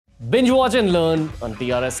Binge watch and learn on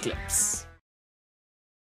TRS Clips.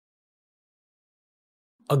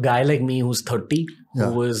 A guy like me who's 30,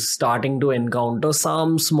 who is starting to encounter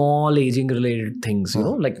some small aging related things, you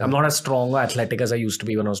know, like I'm not as strong or athletic as I used to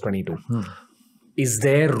be when I was 22. Is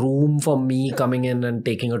there room for me coming in and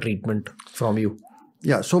taking a treatment from you?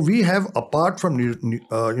 Yeah, so we have, apart from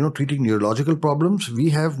treating neurological problems,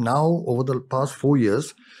 we have now, over the past 4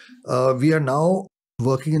 years, we are now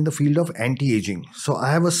working in the field of anti-aging. So I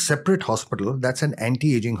have a separate hospital that's an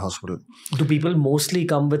anti-aging hospital. Do people mostly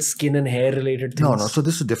come with skin and hair related things? No. So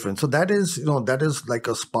this is different. So that is like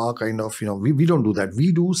a spa kind of, we don't do that.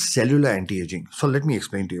 We do cellular anti-aging. So let me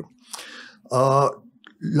explain to you.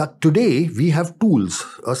 Like today, we have tools.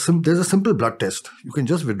 There's a simple blood test. You can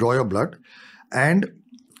just withdraw your blood. And,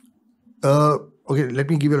 okay, let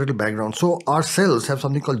me give you a little background. So our cells have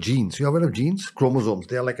something called genes. You are aware of genes? Chromosomes.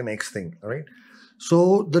 They are like an X thing, all right?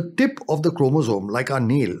 So the tip of the chromosome, like our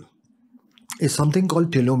nail, is something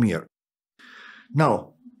called telomere.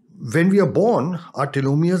 Now, when we are born, our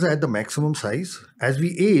telomeres are at the maximum size. As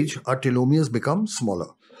we age, our telomeres become smaller.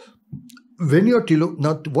 When your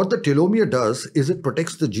now, what the telomere does is it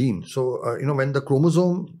protects the gene. So, when the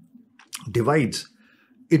chromosome divides,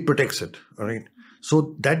 it protects it, all right?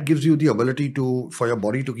 So that gives you the ability for your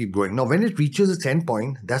body to keep growing. Now, when it reaches its end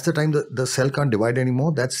point, that's the time the cell can't divide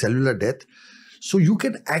anymore. That's cellular death. So you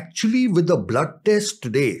can actually, with the blood test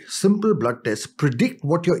today, simple blood test, predict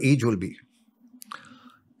what your age will be.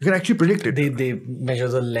 You can actually predict it. They measure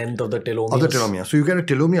the length of the telomere. Of the telomere. So you get a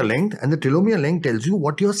telomere length, and the telomere length tells you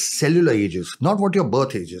what your cellular age is, not what your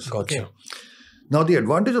birth age is. Gotcha. Okay? Now, the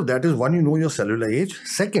advantage of that is, one, you know your cellular age.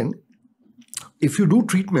 Second, if you do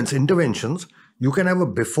treatments, interventions, you can have a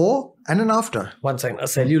before and an after. One second. A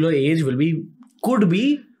cellular age could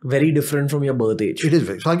be very different from your birth age. It is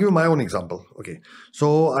very. So I'll give you my own example. Okay.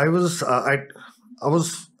 So I was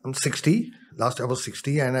 60. Last I was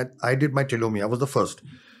 60, and I did my telomere. I was the first.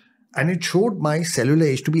 And it showed my cellular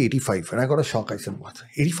age to be 85. And I got a shock. I said, what?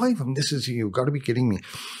 85? I mean, you've got to be kidding me.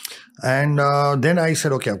 And then I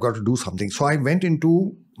said, okay, I've got to do something. So I went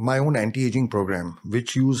into my own anti-aging program,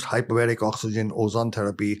 which used hyperbaric oxygen, ozone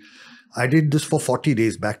therapy. I did this for 40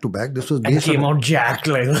 days back to back. This was based on... came out jacked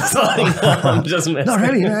like this. I'm just messing. No,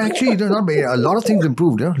 really. Actually, a lot of things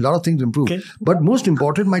improved. A lot of things improved. Okay. But most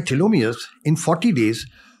important, my telomeres in 40 days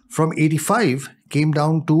from 85 came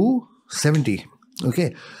down to 70.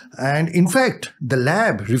 Okay. And in fact, the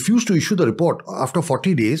lab refused to issue the report after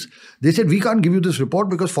 40 days. They said, we can't give you this report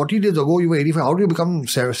because 40 days ago you were 85. How do you become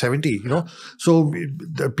 70? So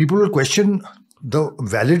the people will question the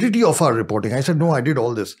validity of our reporting. I said, no, I did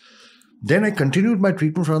all this. Then I continued my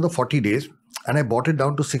treatment for another 40 days and I brought it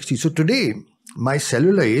down to 60. So today, my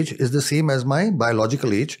cellular age is the same as my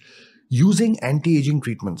biological age using anti-aging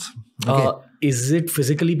treatments. Okay? Is it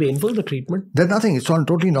physically painful, the treatment? There's nothing. It's all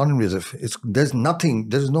totally non-invasive. There's nothing.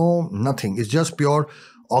 There's nothing. It's just pure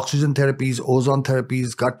oxygen therapies, ozone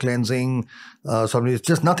therapies, gut cleansing. It's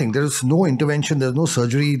just nothing. There is no intervention. There's no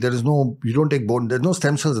surgery. You don't take bone. There's no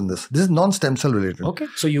stem cells in this. This is non-stem cell related. Okay.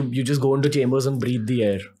 So you just go into chambers and breathe the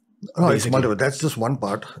air. No, it's multiple. That's just one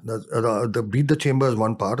part. The breathe the chamber is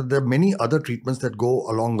one part. There are many other treatments that go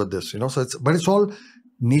along with this, So it's all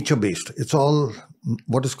nature based. It's all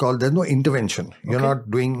what is called. There's no intervention. You're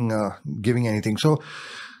not doing giving anything. So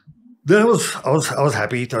I was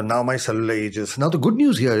happy. Now my cellular age is. Now the good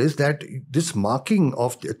news here is that this marking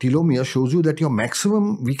of the telomere shows you that your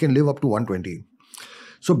maximum we can live up to 120.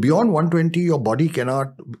 So beyond 120, your body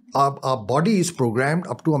cannot. Our body is programmed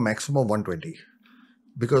up to a maximum of 120.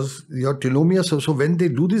 Because your telomere, so when they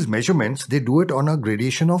do these measurements, they do it on a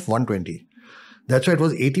gradation of 120. That's why it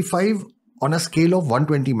was 85 on a scale of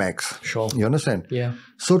 120 max. Sure. You understand? Yeah.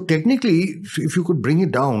 So technically, if you could bring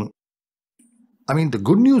it down, I mean, the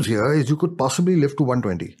good news here is you could possibly live to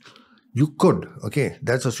 120. You could, okay?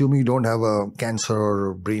 That's assuming you don't have a cancer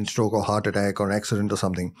or brain stroke or heart attack or accident or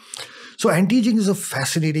something. So anti-aging is a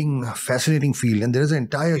fascinating field, and there is an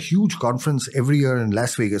entire huge conference every year in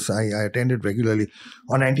Las Vegas. I attend it regularly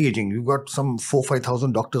on anti-aging. You've got some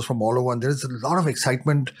 4,000-5,000 doctors from all over, and there is a lot of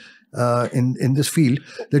excitement in this field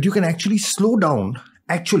that you can actually slow down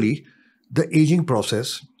the aging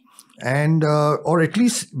process, and or at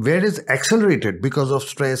least where it's accelerated because of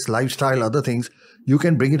stress, lifestyle, other things. You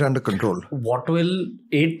can bring it under control. What will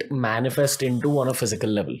it manifest into on a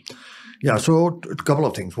physical level? Yeah, so a couple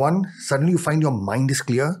of things. One, suddenly you find your mind is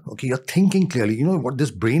clear. Okay, you're thinking clearly. What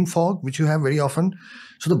this brain fog, which you have very often.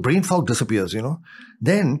 So the brain fog disappears,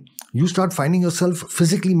 Then you start finding yourself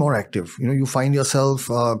physically more active. You find yourself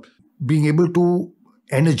being able to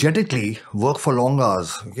energetically work for long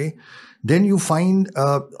hours. Okay. Then you find,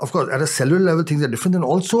 of course, at a cellular level, things are different. Then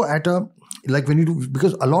also at a, like when you do,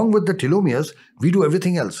 because along with the telomeres, we do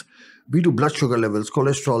everything else. We do blood sugar levels,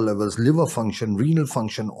 cholesterol levels, liver function, renal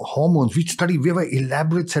function, hormones. We have an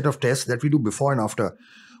elaborate set of tests that we do before and after.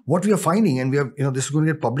 What we are finding, and we have, this is going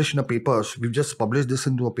to get published in a paper. So we've just published this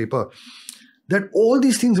into a paper, that all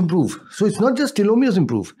these things improve. So it's not just telomeres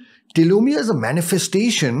improve. Telomere is a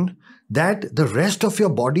manifestation that the rest of your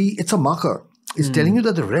body, it's a marker. It's telling you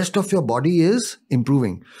that the rest of your body is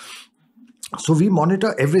improving. So we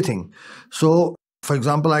monitor everything. So, for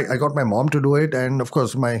example, I got my mom to do it. And of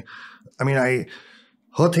course, her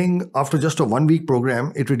thing, after just a 1 week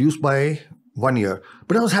program, it reduced by 1 year.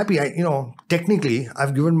 But I was happy. Technically,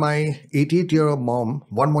 I've given my 88-year-old mom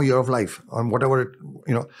 1 more year of life on whatever,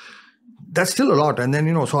 that's still a lot. And then,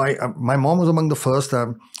 my mom was among the first.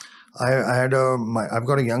 I've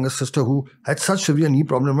got a younger sister who had such severe knee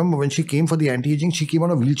problem. Remember when she came for the anti-aging, she came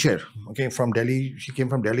on a wheelchair. Okay, from Delhi. She came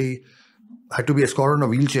from Delhi, had to be escorted on a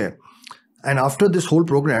wheelchair. And after this whole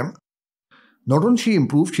program, not only she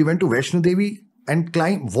improved, she went to Vaishno Devi and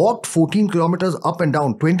walked 14 kilometers up and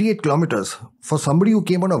down, 28 kilometers. For somebody who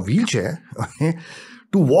came on a wheelchair, okay,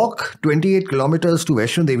 to walk 28 kilometers to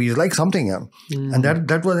Vaishno Devi is like something. And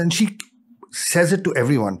that was, and she says it to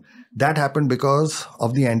everyone. That happened because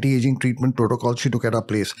of the anti-aging treatment protocol she took at our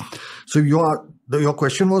place. So your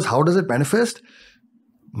question was, how does it manifest?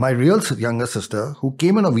 My real younger sister, who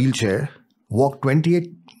came in a wheelchair, walked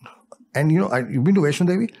 28, and you've been to Vaishno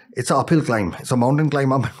Devi? It's an uphill climb. It's a mountain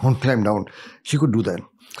climb up, mountain climb down. She could do that.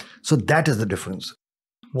 So that is the difference.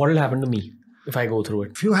 What will happen to me if I go through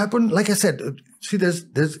it? If you happen, like I said, see,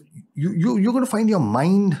 you're going to find your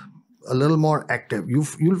mind a little more active.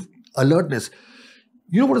 You'll alertness.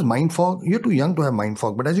 You know what is mind fog? You're too young to have mind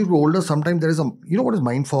fog. But as you grow older, sometimes there is what is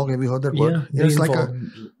mind fog? Have you heard that word? Yeah, it's like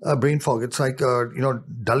a brain fog. It's like,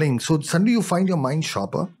 dulling. So suddenly you find your mind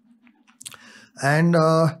sharper. And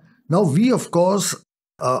now we, of course,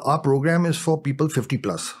 our program is for people 50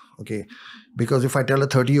 plus. Okay. Because if I tell a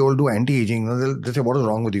 30-year-old do anti-aging, they'll say, what is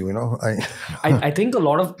wrong with you? I think a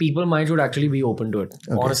lot of people might should actually be open to it.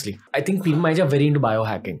 Okay. Honestly. I think people might are very into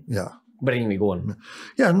biohacking. Yeah. But anyway, go on.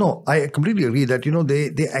 Yeah, no, I completely agree that,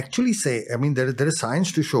 they actually say, there is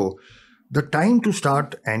science to show the time to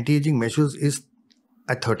start anti-aging measures is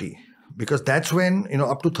at 30. Because that's when,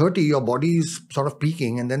 up to 30, your body is sort of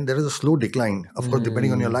peaking and then there is a slow decline, of course,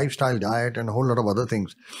 depending on your lifestyle, diet, and a whole lot of other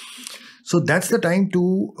things. So that's the time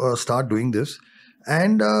to start doing this.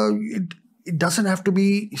 And it doesn't have to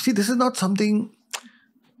be, this is not something,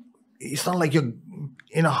 it's not like you're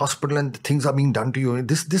in a hospital and things are being done to you.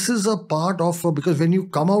 This is a part of, because when you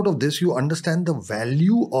come out of this, you understand the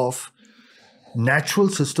value of natural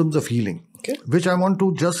systems of healing, okay, which I want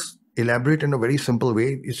to just elaborate in a very simple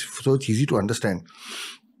way, so it's easy to understand.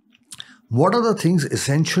 What are the things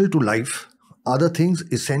essential to life? Are the things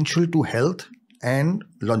essential to health and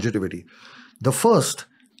longevity? The first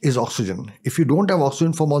is oxygen. If you don't have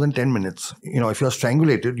oxygen for more than 10 minutes, if you're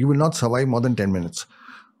strangulated, you will not survive more than 10 minutes.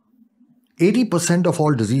 80% of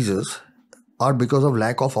all diseases are because of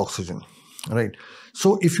lack of oxygen, right?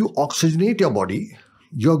 So if you oxygenate your body,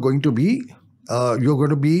 you're going to be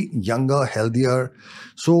younger, healthier.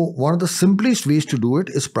 So one of the simplest ways to do it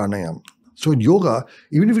is pranayam. So in yoga,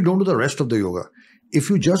 even if you don't do the rest of the yoga, if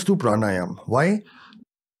you just do pranayam, why?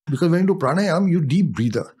 Because when you do pranayam, you deep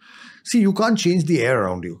breather. See, you can't change the air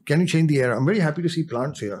around you. Can you change the air? I'm very happy to see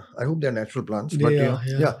plants here. I hope they're natural plants. But yeah.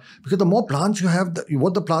 Because the more plants you have,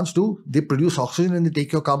 what the plants do, they produce oxygen and they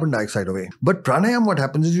take your carbon dioxide away. But pranayam, what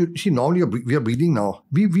happens is, you see, normally we are breathing now.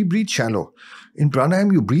 We breathe shallow. In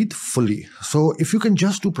pranayam, you breathe fully. So if you can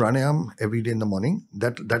just do pranayam every day in the morning,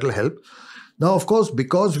 that'll help. Now, of course,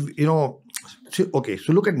 because, so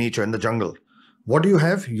look at nature in the jungle. What do you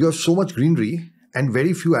have? You have so much greenery and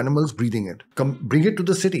very few animals breathing it. Bring it to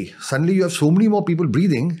the city. Suddenly you have so many more people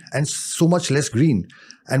breathing and so much less green.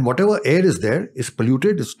 And whatever air is there is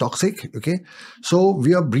polluted, is toxic. Okay. So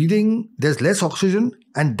we are breathing, there's less oxygen,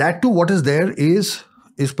 and that too, what is there is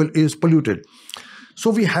polluted. So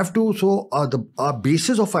we have to, our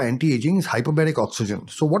basis of our anti-aging is hyperbaric oxygen.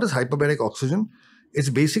 So what is hyperbaric oxygen? It's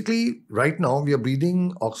basically, right now we are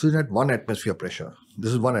breathing oxygen at 1 atmosphere pressure.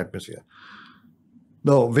 This is 1 atmosphere.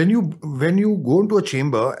 Now, when you go into a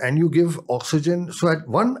chamber and you give oxygen, so at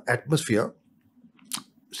 1 atmosphere,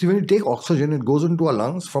 see, when you take oxygen, it goes into our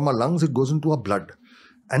lungs. From our lungs, it goes into our blood.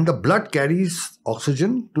 And the blood carries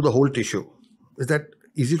oxygen to the whole tissue. Is that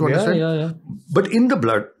easy to understand? Yeah. But in the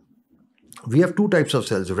blood, we have 2 types of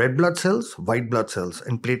cells, red blood cells, white blood cells,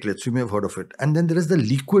 and platelets. You may have heard of it. And then there is the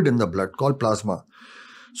liquid in the blood called plasma.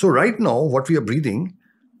 So right now, what we are breathing,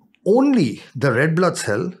 only the red blood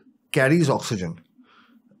cell carries oxygen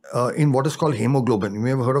in what is called hemoglobin. You may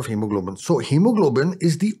have heard of hemoglobin. So hemoglobin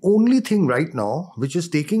is the only thing right now which is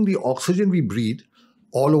taking the oxygen we breathe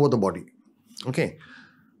all over the body. Okay.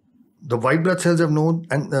 The white blood cells have no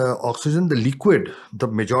oxygen. The liquid, the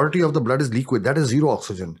majority of the blood is liquid. That is zero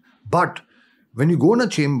oxygen. But when you go in a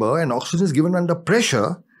chamber and oxygen is given under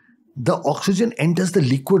pressure, the oxygen enters the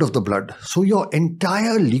liquid of the blood. So your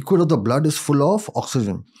entire liquid of the blood is full of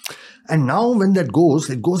oxygen. And now when that goes,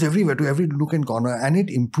 it goes everywhere, to every nook and corner, and it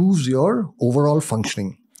improves your overall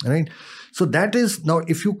functioning. Right? So that is, now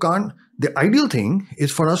if you can't, the ideal thing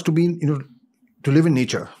is for us to be, to live in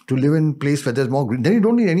nature, to live in a place where there's more green. Then you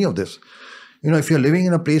don't need any of this. If you're living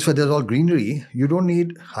in a place where there's all greenery, you don't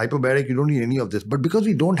need hyperbaric, you don't need any of this. But because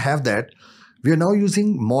we don't have that, we are now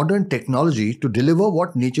using modern technology to deliver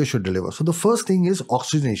what nature should deliver. So the first thing is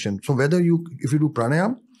oxygenation. So if you do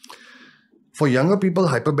pranayama, for younger people,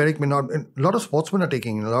 hyperbaric may not, a lot of sportsmen are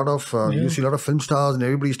taking, you see a lot of film stars and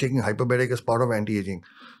everybody's taking hyperbaric as part of anti-aging.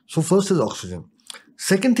 So first is oxygen.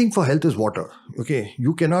 Second thing for health is water. Okay,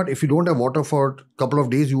 you cannot, if you don't have water for a couple of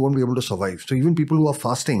days, you won't be able to survive. So even people who are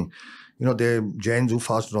fasting, they're Jains who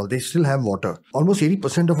fast and all, they still have water. Almost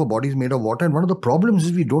 80% of our body is made of water. And one of the problems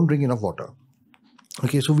is we don't drink enough water.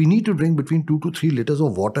 Okay, so we need to drink between 2 to 3 liters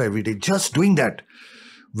of water every day. Just doing that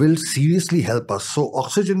will seriously help us. So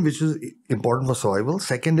oxygen, which is important for survival.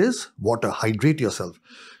 Second is water. Hydrate yourself.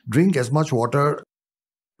 Drink as much water,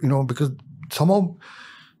 because somehow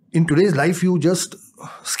in today's life, you just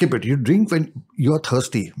skip it. You drink when you're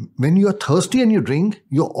thirsty. When you're thirsty and you drink,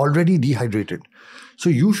 you're already dehydrated. So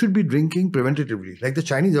you should be drinking preventatively. Like the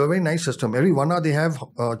Chinese, they have a very nice system. Every 1 hour they have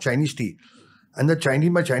Chinese tea. And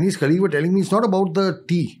my Chinese colleague were telling me it's not about the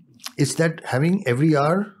tea. It's that having every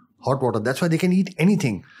hour hot water. That's why they can eat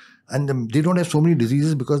anything. And they don't have so many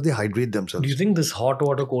diseases because they hydrate themselves. Do you think this hot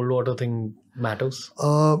water, cold water thing matters?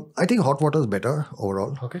 I think hot water is better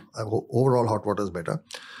overall. Okay. Overall, hot water is better.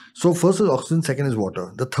 So first is oxygen, second is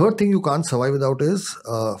water. The third thing you can't survive without is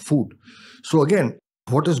food. So again,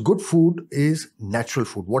 what is good food is natural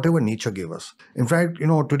food, whatever nature gave us. In fact,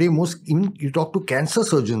 today even you talk to cancer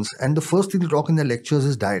surgeons and the first thing they talk in their lectures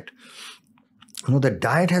is diet. That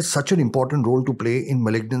diet has such an important role to play in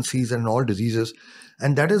malignancies and all diseases.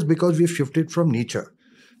 And that is because we've shifted from nature.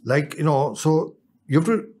 So you have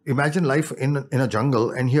to imagine life in a jungle,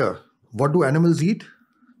 and here, what do animals eat?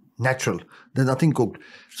 Natural. There's nothing cooked.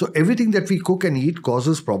 So everything that we cook and eat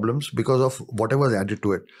causes problems because of whatever is added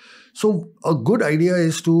to it. So a good idea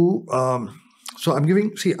is to, I'm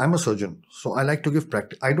a surgeon. So I like to give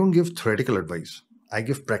I don't give theoretical advice. I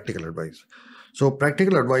give practical advice. So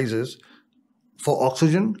practical advice is, for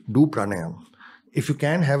oxygen, do pranayama. If you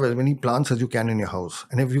can, have as many plants as you can in your house.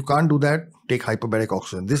 And if you can't do that, take hyperbaric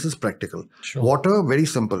oxygen. This is practical. Sure. Water, very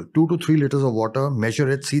simple. 2 to 3 liters of water. Measure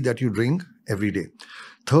it. See that you drink every day.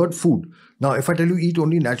 Third, food. Now, if I tell you eat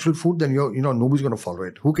only natural food, then nobody's going to follow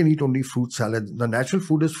it. Who can eat only fruit salad? The natural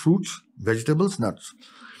food is fruits, vegetables, nuts.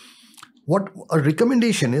 What a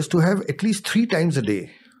recommendation is to have at least 3 times a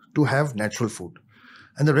day to have natural food.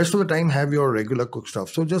 And the rest of the time have your regular cooked stuff.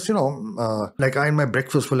 So just, like I in my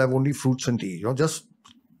breakfast will have only fruits and tea,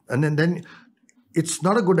 and then it's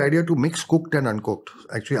not a good idea to mix cooked and uncooked.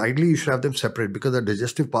 Actually, ideally you should have them separate because the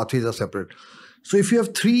digestive pathways are separate. So if you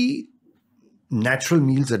have 3 natural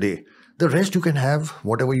meals a day, the rest you can have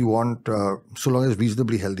whatever you want, so long as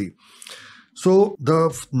reasonably healthy. So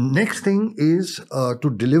the next thing is to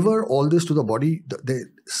deliver all this to the body, the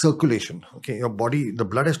circulation. Okay, your body, the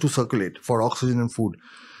blood has to circulate for oxygen and food.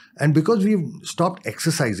 And because we've stopped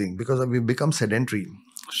exercising, because we've become sedentary,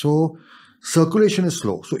 so circulation is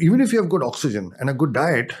slow. So even if you have good oxygen and a good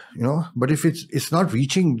diet, but if it's not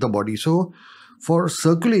reaching the body, so for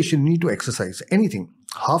circulation, you need to exercise. Anything,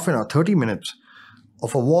 half an hour, 30 minutes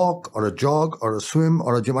of a walk or a jog or a swim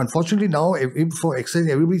or a gym. Unfortunately, now for exercise,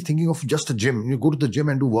 everybody's thinking of just a gym. You go to the gym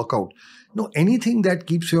and do workout. No, anything that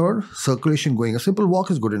keeps your circulation going. A simple walk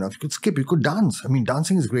is good enough. You could skip, you could dance. I mean,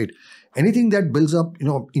 dancing is great. Anything that builds up,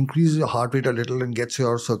 increases your heart rate a little and gets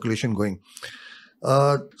your circulation going.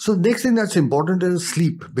 So next thing that's important is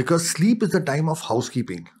sleep, because sleep is the time of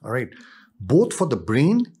housekeeping, all right, both for the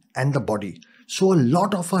brain and the body. So a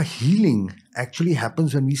lot of our healing actually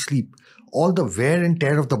happens when we sleep. All the wear and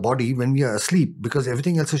tear of the body when we are asleep, because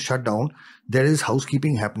everything else is shut down, there is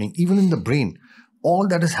housekeeping happening. Even in the brain, all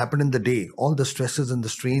that has happened in the day, all the stresses and the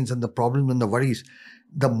strains and the problems and the worries,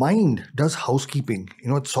 the mind does housekeeping.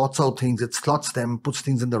 It sorts out things, it slots them, puts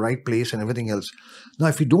things in the right place and everything else. Now,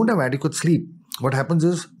 if you don't have adequate sleep, what happens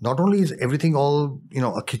is not only is everything all,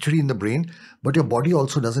 a khichdi in the brain, but your body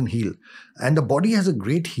also doesn't heal. And the body has a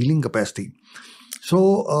great healing capacity.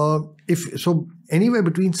 So anywhere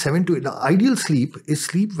between 7 to 8. The ideal sleep is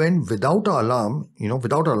sleep when without an alarm,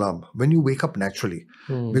 when you wake up naturally.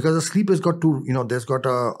 Because the sleep has got to, there's got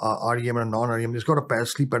a REM and a non-REM. There's got a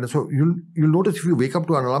sleep pattern. So you'll notice if you wake up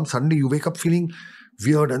to an alarm, suddenly you wake up feeling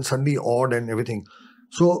weird and suddenly odd and everything.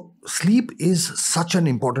 So sleep is such an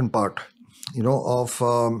important part,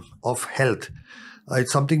 of health.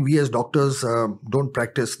 It's something we as doctors don't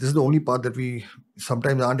practice. This is the only part that we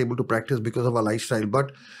sometimes aren't able to practice because of our lifestyle.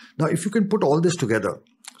 But now if you can put all this together,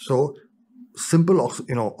 so simple,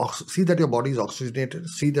 see that your body is oxygenated,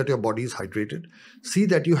 see that your body is hydrated, see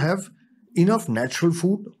that you have enough natural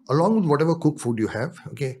food along with whatever cooked food you have.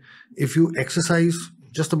 Okay. If you exercise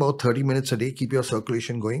just about 30 minutes a day, keep your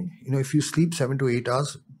circulation going. If you sleep 7 to 8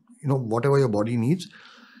 hours, whatever your body needs,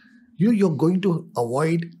 you're going to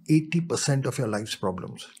avoid 80% of your life's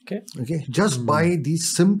problems. Okay. Just by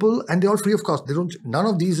these simple, and they're all free of cost. None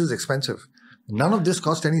of these is expensive. None of this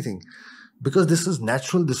costs anything because this is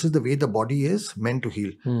natural. This is the way the body is meant to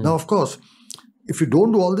heal. Now, of course, if you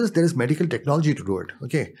don't do all this, there is medical technology to do it.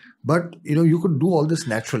 Okay. But, you could do all this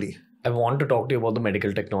naturally. I want to talk to you about the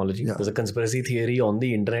medical technology. There's a conspiracy theory on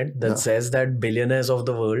the internet that says that billionaires of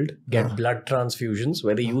the world get blood transfusions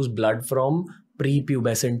where they use blood from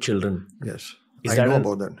prepubescent children. Yes. I know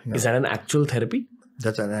about that. Yeah. Is that an actual therapy?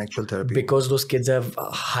 That's an actual therapy. Because those kids have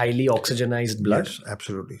highly oxygenized blood? Yes,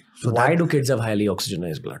 absolutely. So why do kids have highly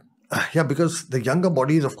oxygenized blood? Yeah, because the younger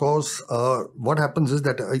bodies, of course, what happens is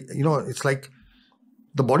that, it's like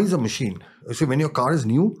the body is a machine. So when your car is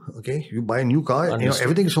new, okay, you buy a new car,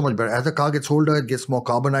 everything is so much better. As the car gets older, it gets more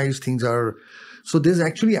carbonized, things are... So there's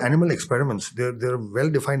actually animal experiments. There are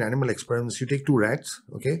well-defined animal experiments. You take 2 rats,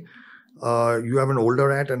 okay, you have an older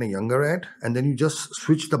rat and a younger rat, and then you just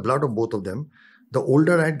switch the blood of both of them. The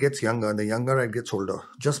older rat gets younger and the younger rat gets older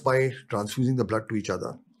just by transfusing the blood to each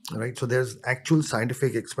other, right? So there's actual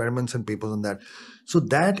scientific experiments and papers on that. So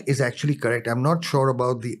that is actually correct. I'm not sure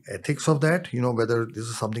about the ethics of that, whether this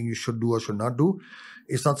is something you should do or should not do.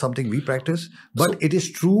 It's not something we practice, but it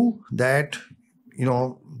is true that,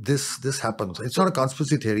 this happens. It's not a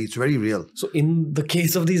conspiracy theory. It's very real. So in the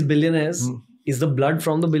case of these billionaires, is the blood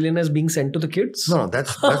from the billionaires being sent to the kids? No,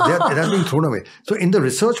 that's being thrown away. So in the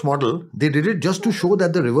research model, they did it just to show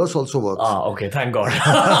that the reverse also works. Okay, thank God.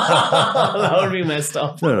 That would be messed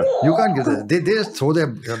up. No, you can't give that. They just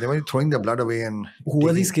they were throwing their blood away. And who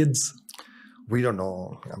are these kids? We don't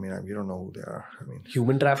know. We don't know who they are.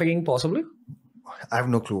 Human trafficking, possibly? I have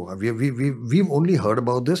no clue. We've only heard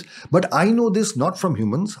about this, but I know this not from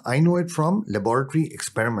humans. I know it from laboratory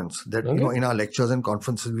experiments that, in our lectures and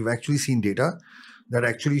conferences, we've actually seen data that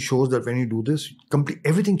actually shows that when you do this,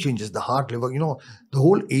 everything changes. The heart, liver, the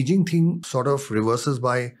whole aging thing sort of reverses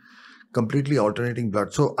by completely alternating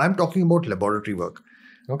blood. So I'm talking about laboratory work.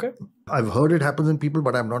 Okay. I've heard it happens in people,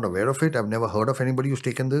 but I'm not aware of it. I've never heard of anybody who's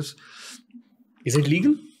taken this. Is it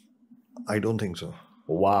legal? I don't think so.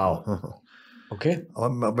 Wow. Okay.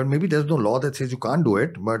 But maybe there's no law that says you can't do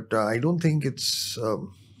it. But I don't think it's,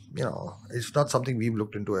 it's not something we've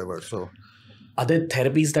looked into ever. So, are there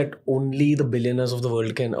therapies that only the billionaires of the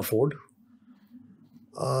world can afford?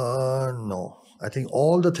 No. I think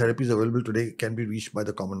all the therapies available today can be reached by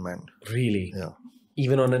the common man. Really? Yeah.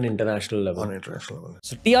 Even on an international level? On an international level.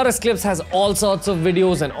 So TRS Clips has all sorts of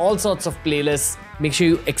videos and all sorts of playlists. Make sure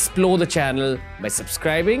you explore the channel by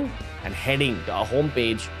subscribing and heading to our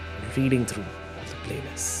homepage and reading through all the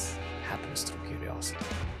playlists.